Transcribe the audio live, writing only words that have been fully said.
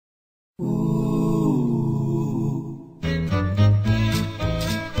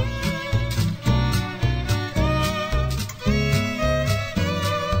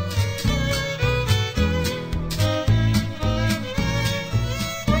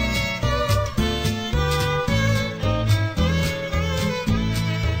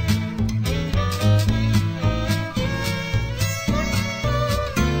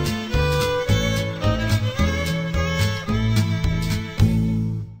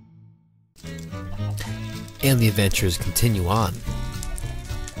And the adventures continue on.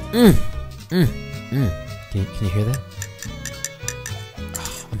 Can you hear that?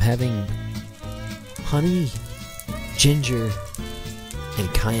 Oh, I'm having honey, ginger,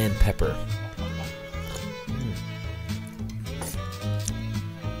 and cayenne pepper.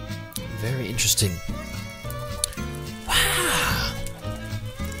 Very interesting. Wow.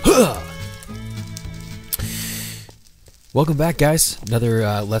 Welcome back, guys.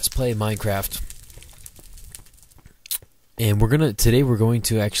 Another Let's Play Minecraft. And today we're going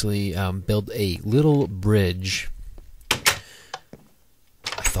to actually build a little bridge. I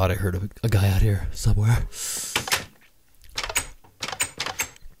thought I heard a guy out here somewhere.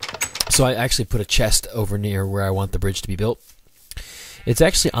 So I actually put a chest over near where I want the bridge to be built. It's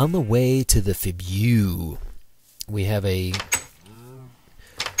actually on the way to the FIBUE. We have a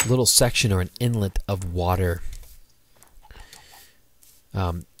little section or an inlet of water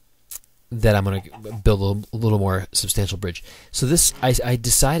that I'm going to build a little more substantial bridge. So this, I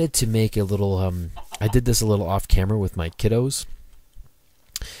decided to make a little, I did this a little off camera with my kiddos,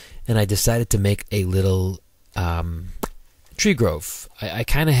 and I decided to make a little tree grove. I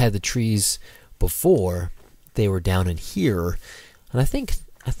kind of had the trees before, they were down in here, and I think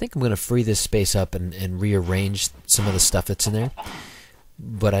I'm going to free this space up and rearrange some of the stuff that's in there.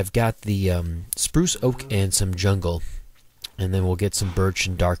 But I've got the spruce, oak, and some jungle. And then we'll get some birch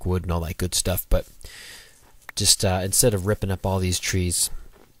and dark wood and all that good stuff. But just instead of ripping up all these trees,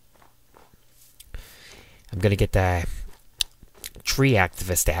 I'm going to get the tree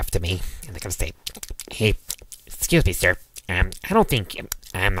activist after me. And they're going to say, "Hey, excuse me, sir. I don't think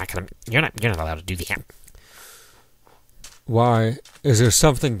I'm not going to... You're not allowed to do that." Why? Is there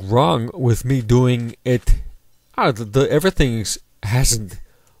something wrong with me doing it? Everything hasn't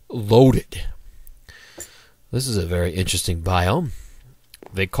loaded. This is a very interesting biome.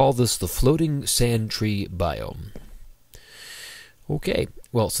 They call this the floating sand tree biome. Okay,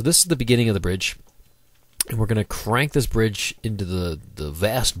 well, so this is the beginning of the bridge. And we're going to crank this bridge into the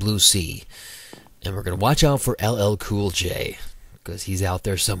vast blue sea. And we're going to watch out for LL Cool J, because he's out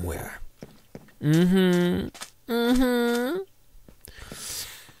there somewhere. Maybe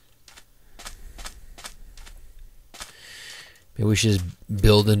we should just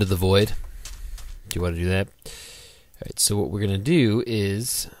build into the void. Do you want to do that? Alright, so what we're going to do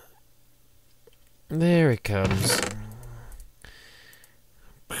is... There it comes.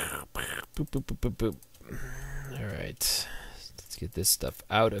 Boop, boop, boop, boop, boop. Alright. Let's get this stuff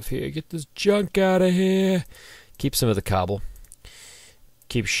out of here. Get this junk out of here. Keep some of the cobble.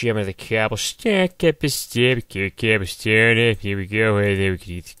 Keep some of the cobble. Stack up the step. Get cobblestone. Here we go. Right there, we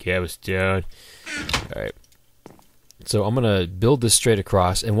can eat the cobblestone. Alright. So I'm going to build this straight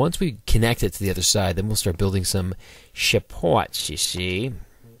across, and once we connect it to the other side, then we'll start building some supports, you see.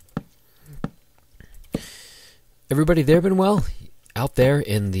 Everybody there been well? Out there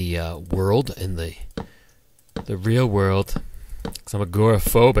in the world, in the real world. Because I'm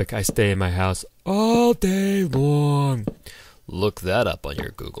agoraphobic. I stay in my house all day long. Look that up on your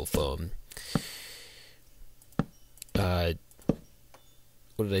Google phone. What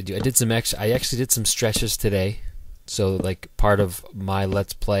did I do? I actually did some stretches today. So, like, part of my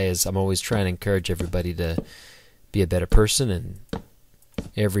Let's Play is I'm always trying to encourage everybody to be a better person, and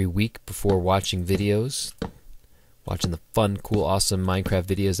every week before watching videos, watching the fun, cool, awesome Minecraft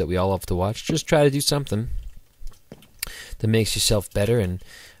videos that we all love to watch, just try to do something that makes yourself better. And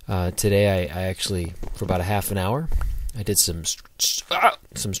today I actually, for about a half an hour, I did some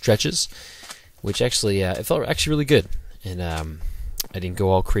stretches, which actually, it felt actually really good. And I didn't go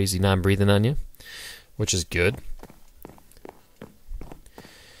all crazy non-breathing on you, which is good.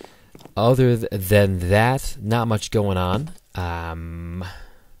 Other than that, not much going on. I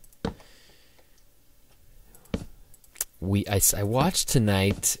watched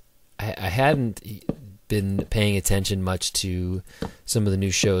tonight. I hadn't been paying attention much to some of the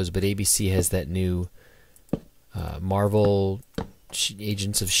new shows, but ABC has that new Marvel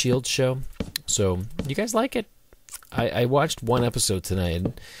Agents of S.H.I.E.L.D. show. So, you guys like it? I watched one episode tonight,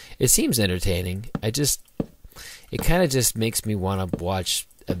 and it seems entertaining. It kind of just makes me want to watch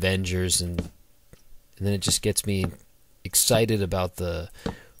Avengers, and then it just gets me excited about the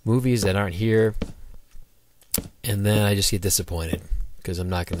movies that aren't here, and then I just get disappointed because I'm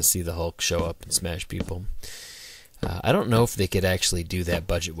not going to see the Hulk show up and smash people. I don't know if they could actually do that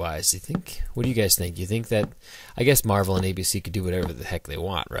budget-wise. What do you guys think? Do you think that, I guess Marvel and ABC could do whatever the heck they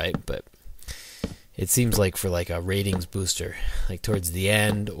want, right? But it seems like for like a ratings booster, like towards the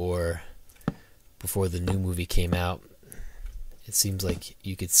end or before the new movie came out, it seems like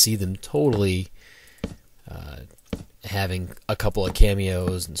you could see them totally having a couple of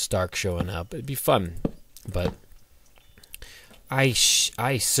cameos and Stark showing up. It'd be fun. But I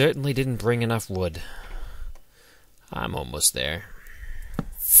certainly didn't bring enough wood. I'm almost there.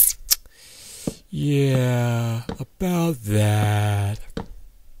 Yeah, about that.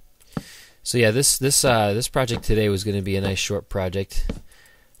 So yeah, this project today was going to be a nice short project.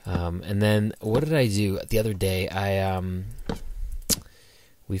 And then what did I do the other day?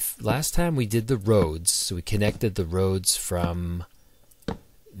 Last time we did the roads, so we connected the roads from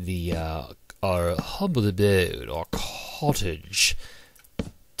the our humble abode, our cottage,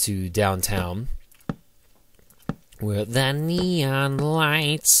 to downtown, where the neon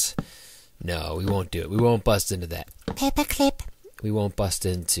lights. No, we won't do it. We won't bust into that. Paperclip. We won't bust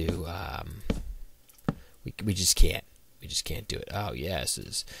into. We just can't. We just can't do it. Oh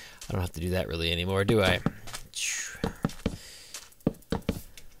yes, I don't have to do that really anymore, do I?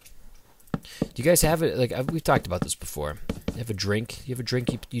 Do you guys have it? Like we've talked about this before. You have a drink. You have a drink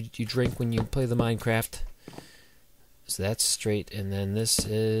you drink when you play the Minecraft. So that's straight, and then this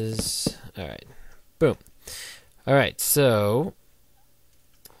is all right. Boom. All right, so.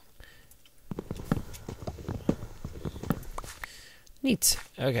 Neat.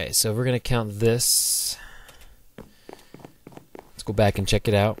 Okay, so we're going to count this. Let's go back and check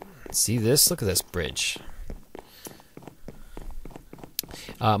it out. See this? Look at this bridge.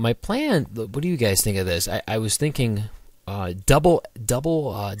 My plan, what do you guys think of this? I was thinking double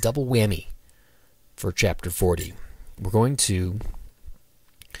whammy for Chapter 40. We're going to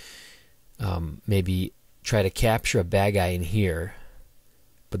maybe try to capture a bad guy in here,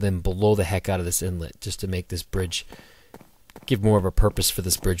 but then blow the heck out of this inlet just to make this bridge... give more of a purpose for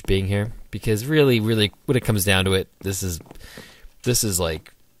this bridge being here, because really when it comes down to it, this is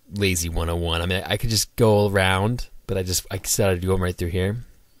like lazy 101. I mean, I could just go around, but I decided to go right through here.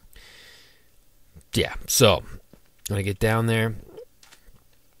 Yeah, so I'm gonna get down there,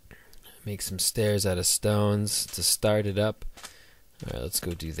 make some stairs out of stones to start it up. All right, let's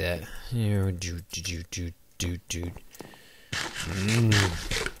go do that.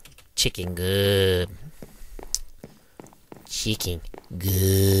 Chicken good. Chicken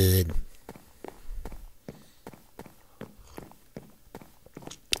good.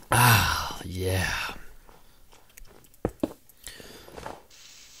 Ah, yeah.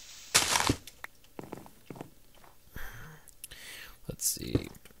 Let's see.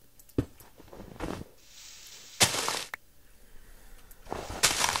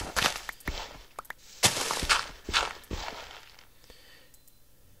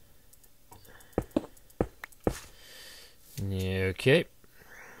 Okay.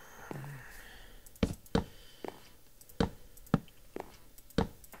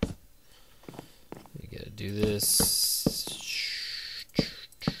 You gotta do this.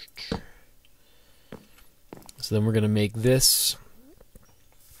 So then we're gonna make this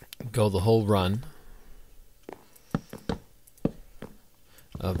go the whole run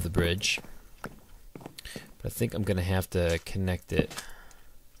of the bridge. But I think I'm gonna have to connect it.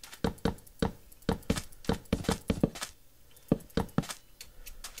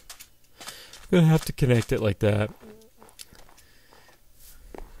 Gonna have to connect it like that.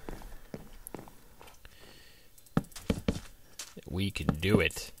 We can do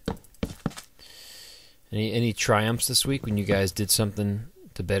it. Any triumphs this week when you guys did something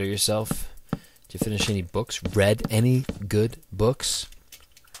to better yourself? Did you finish any books? Read any good books?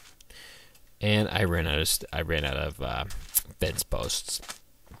 And I ran out of fence posts.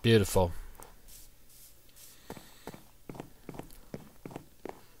 Beautiful.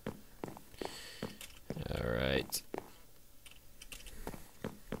 All right.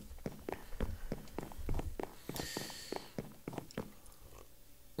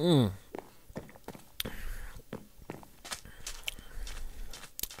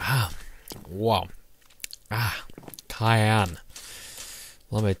 Wow. Cayenne.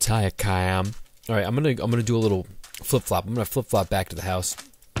 Let me tell you, Cayenne. All right, I'm gonna do a little flip flop. I'm gonna flip flop back to the house.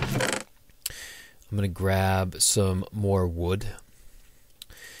 I'm gonna grab some more wood,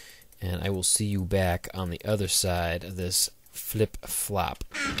 and I will see you back on the other side of this flip flop.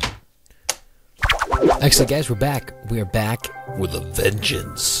 Actually, guys, we're back. We are back with a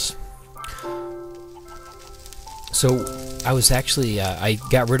vengeance. So I was actually I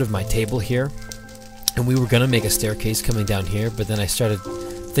got rid of my table here, and we were gonna make a staircase coming down here, but then I started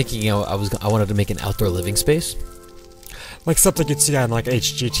thinking, I wanted to make an outdoor living space. Like something you'd see on like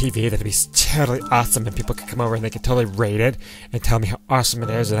HGTV that'd be totally awesome, and people could come over and they could totally rate it and tell me how awesome it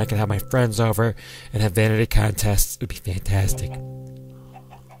is, and I could have my friends over and have vanity contests. It would be fantastic.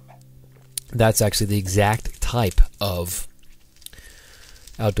 That's actually the exact type of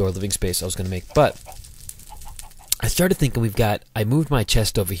outdoor living space I was going to make. But I started thinking I moved my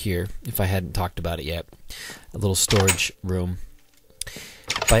chest over here, if I hadn't talked about it yet, a little storage room.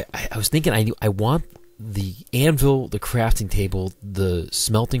 But I was thinking I want the anvil, the crafting table, the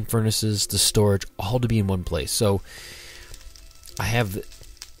smelting furnaces, the storage, all to be in one place. So I have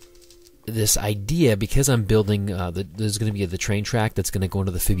this idea, because I'm building, there's going to be the train track that's going to go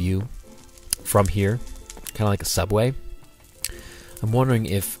into the FIBUE from here, kind of like a subway. I'm wondering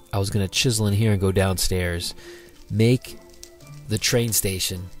if I was going to chisel in here and go downstairs, make the train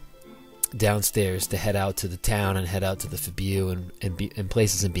station downstairs to head out to the town and head out to the FIBUE and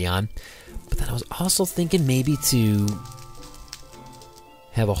places and beyond. But then I was also thinking maybe to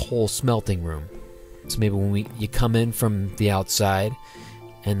have a whole smelting room. So maybe when you come in from the outside,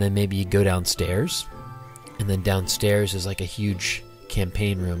 and then maybe you go downstairs, and then downstairs is like a huge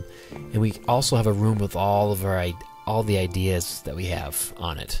campaign room, and we also have a room with all the ideas that we have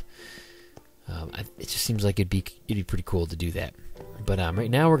on it. It just seems like it'd be pretty cool to do that. But right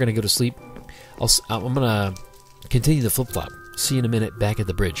now we're gonna go to sleep. I'm gonna continue the flip flop. See you in a minute. Back at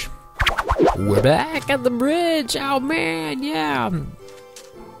the bridge. We're back at the bridge. Oh man, yeah.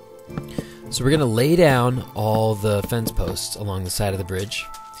 So we're gonna lay down all the fence posts along the side of the bridge,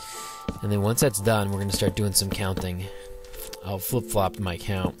 and then once that's done, we're gonna start doing some counting. I'll flip flop my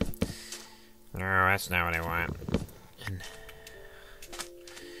count. No, that's not what I want. And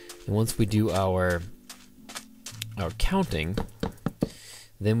once we do our counting,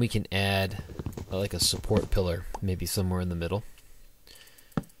 then we can add like a support pillar, maybe somewhere in the middle.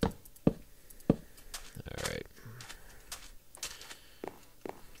 Alright.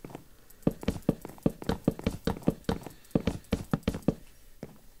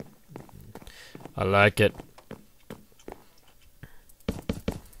 I like it.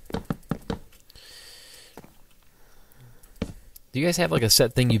 Do you guys have like a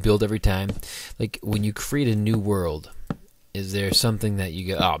set thing you build every time? Like when you create a new world, is there something that you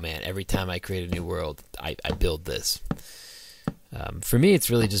go, oh man, every time I create a new world, I build this? For me, it's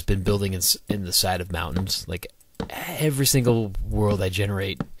really just been building in the side of mountains. Like every single world I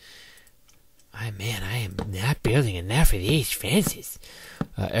generate, I am not building enough of these fences.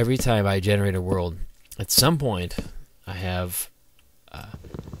 Every time I generate a world, at some point, I have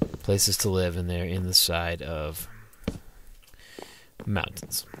places to live, and they're in the side of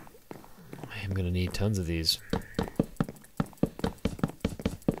mountains. I am going to need tons of these.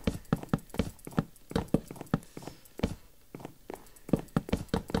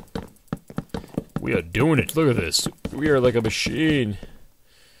 We are doing it. Look at this. We are like a machine.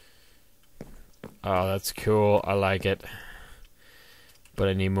 Oh, that's cool. I like it. But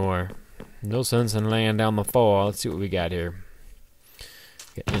I need more. No sense in laying down the floor. Let's see what we got here.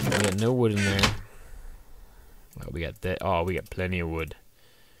 We got no wood in there. Oh, we got that. Oh, we got plenty of wood.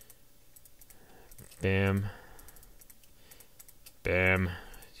 Bam. Bam.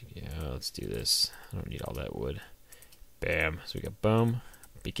 Yeah, let's do this. I don't need all that wood. Bam. So we got boom.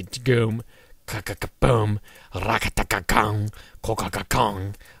 Beacon to goom. Boom. Rakataka-kong.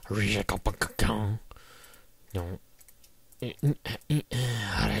 Kokaka-kong. Rijaka-kong. No.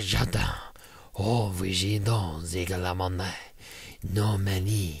 Rajada. Oh, vigidon zigalamone. No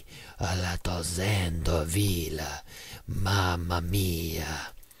mani. La tozendo villa. Mamma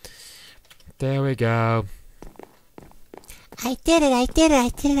mia. There we go. I did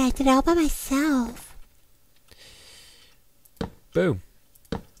it all by myself. Boom.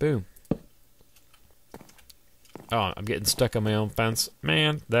 Boom. Oh, I'm getting stuck on my own fence.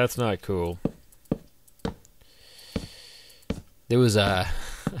 Man, that's not cool. There was I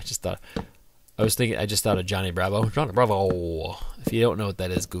just thought of Johnny Bravo. Johnny Bravo. If you don't know what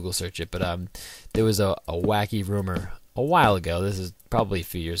that is, Google search it. But there was a wacky rumor a while ago. This is probably a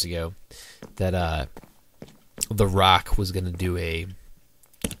few years ago, that The Rock was going to do a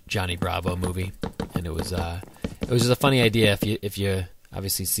Johnny Bravo movie, and it was just a funny idea. If you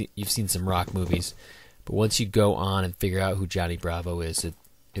obviously you've seen some Rock movies, but once you go on and figure out who Johnny Bravo is, it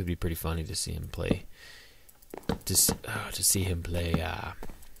would be pretty funny to see him play. To see him play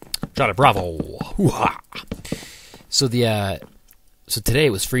Johnny Bravo. Hoo-ha! So today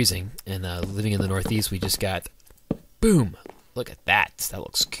it was freezing, and living in the Northeast, we just got boom. Look at that. That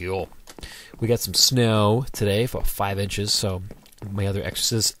looks cool. We got some snow today for 5 inches. So my other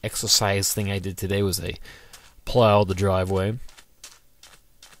exercise thing I did today was I plowed the driveway.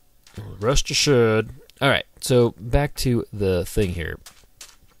 Rest assured. All right. So back to the thing here.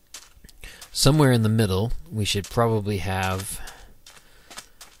 Somewhere in the middle, we should probably have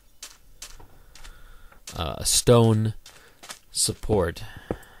a stone support.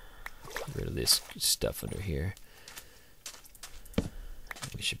 Get rid of this stuff under here.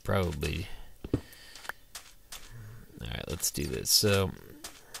 We should probably Alright, let's do this. So,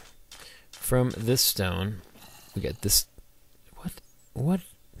 from this stone, we got this... What?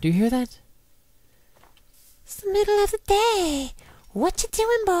 Do you hear that? It's the middle of the day. What you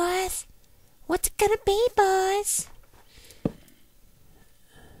doing, boys? What's it gonna be, boys?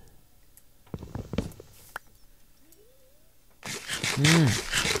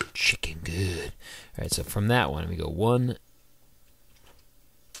 Chicken good. Alright, so from that one, we go 1...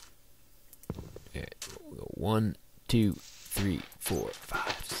 Alright, we go 1, 2, 3, 4,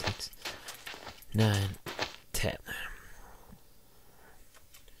 5, 6, 9, 10.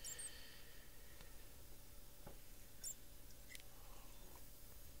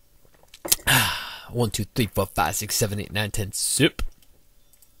 1, 2, 3, 4, 5, 6, 7, 8, 9, 10. Soup.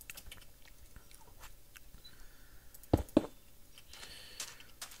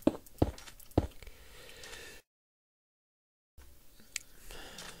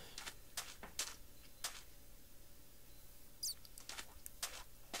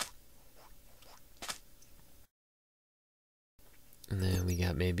 And then we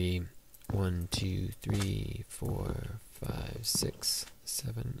got maybe 1, 2, 3, 4, 5, 6,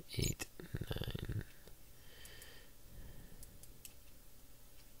 7, 8, 9.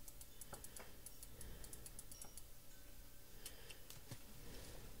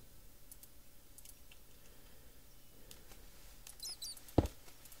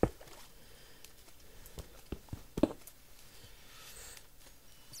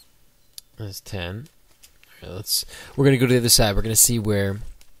 That's 10. All right, we're gonna go to the other side. We're gonna see where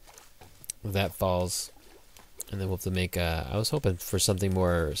that falls, and then we'll have to make I was hoping for something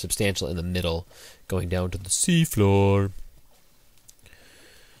more substantial in the middle, going down to the seafloor.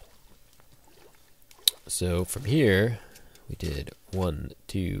 So from here, we did 1,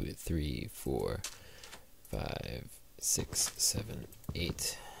 2, 3, 4, 5, 6, 7,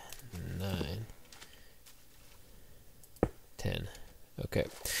 8, 9, 10. Okay,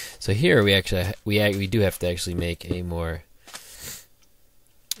 so here we actually we do have to actually make a more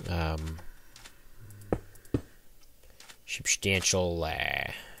substantial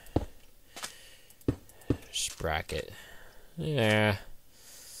sprocket. Yeah.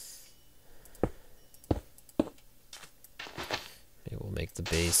 Maybe we'll make the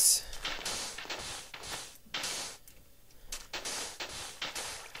base.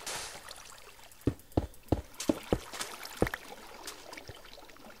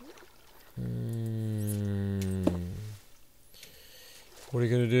 What are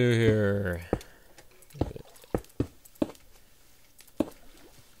you gonna do here?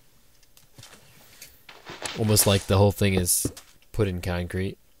 Almost like the whole thing is put in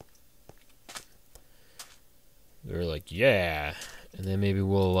concrete. They're like, yeah, and then maybe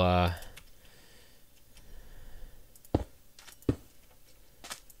we'll well,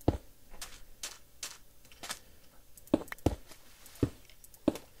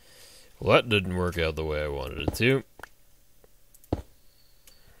 that didn't work out the way I wanted it to.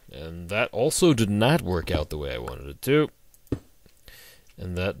 And that also did not work out the way I wanted it to.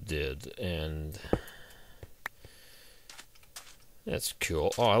 And that did. And that's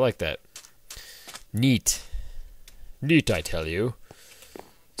cool. Oh, I like that. Neat. Neat, I tell you.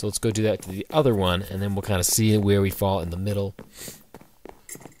 So let's go do that to the other one, and then we'll kind of see where we fall in the middle.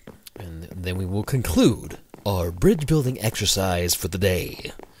 And then we will conclude our bridge building exercise for the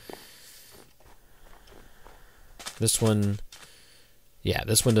day. This one... yeah,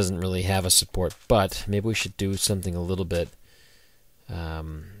 this one doesn't really have a support, but maybe we should do something a little bit.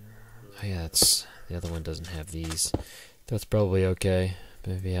 Oh yeah, the other one doesn't have these. That's probably okay.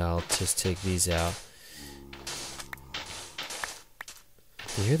 Maybe I'll just take these out.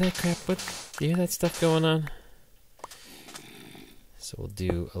 Do you hear that crap? Do you hear that stuff going on? So we'll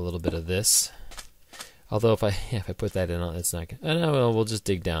do a little bit of this. Although if I put that in, it's not gonna. Oh no, we'll just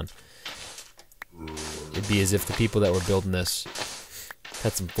dig down. It'd be as if the people that were building this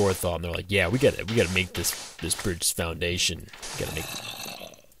had some forethought, and they're like, "Yeah, we gotta make this bridge's foundation. We gotta make."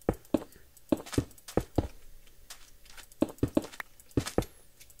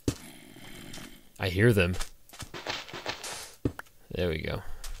 I hear them. There we go.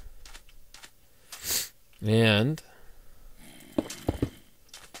 And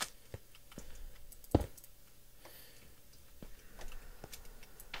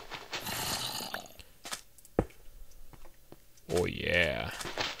oh yeah.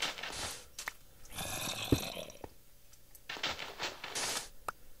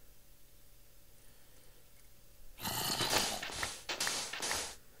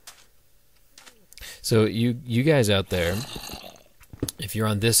 So you guys out there, if you're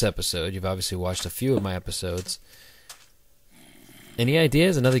on this episode, you've obviously watched a few of my episodes. Any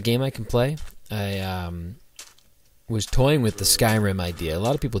ideas? Another game I can play? was toying with the Skyrim idea. A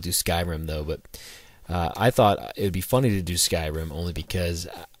lot of people do Skyrim though, but I thought it would be funny to do Skyrim only because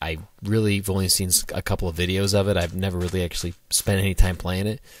I really have only seen a couple of videos of it. I've never really actually spent any time playing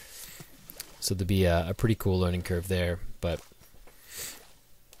it, so there'd be a pretty cool learning curve there. But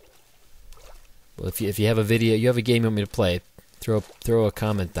well, if you have a video, you have a game you want me to play, throw a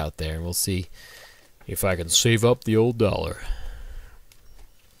comment out there, and we'll see if I can save up the old dollar.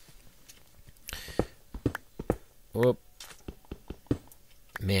 Whoop.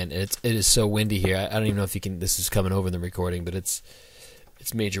 Man, it is so windy here. I don't even know if you can. This is coming over in the recording, but it's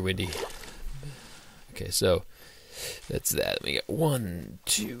major windy. Okay, so that's that. We got 1,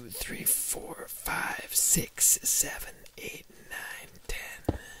 2, 3, 4, 5, 6, 7, 8, 9,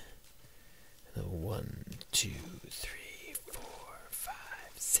 10. 1, 2, 3, 4, 5,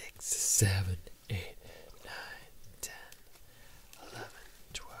 6, 7, 8, 9, 10, 11,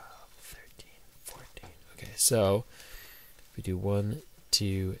 12, 13, 14. Okay, so if we do 1,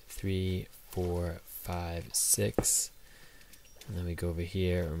 2, 3, 4, 5, 6, and then we go over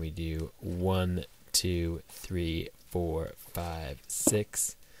here and we do 1, 2, 3, 4, 5,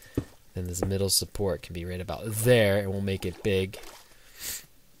 6. Then this middle support can be right about there, and we'll make it big.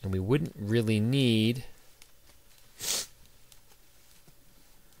 And we wouldn't really need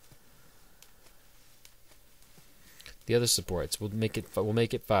the other supports. We'll make it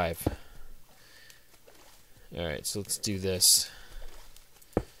 5. All right, so let's do this.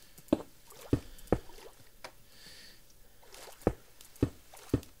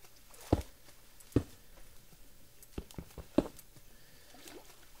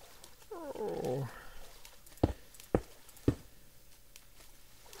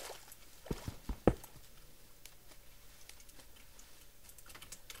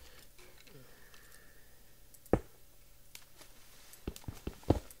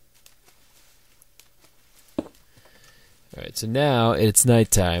 Alright, so now it's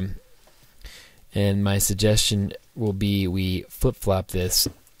nighttime, and my suggestion will be we flip-flop this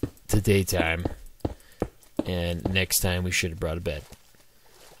to daytime, and next time we should have brought a bed.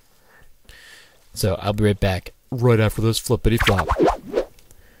 So I'll be right back right after this flippity-flop.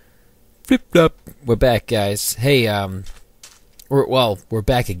 Flip-flop. We're back, guys. Hey, we're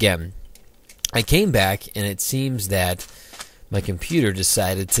back again. I came back, and it seems that my computer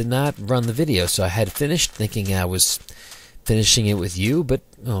decided to not run the video, so I had finished thinking I was finishing it with you, but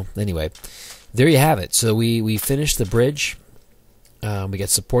anyway, there you have it. So we finished the bridge. We got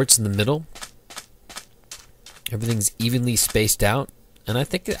supports in the middle. Everything's evenly spaced out, and I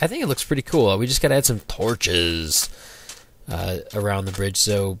think it looks pretty cool. We just got to add some torches around the bridge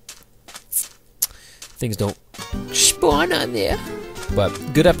so things don't spawn on there. But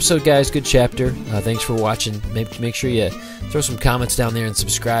good episode, guys. Good chapter. Thanks for watching. Make sure you throw some comments down there and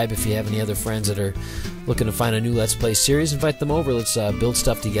subscribe if you have any other friends that are looking to find a new Let's Play series. Invite them over. Let's build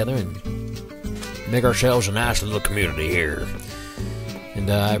stuff together and make ourselves a nice little community here. And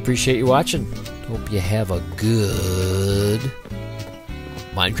I appreciate you watching. Hope you have a good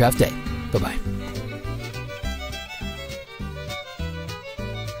Minecraft day. Bye-bye.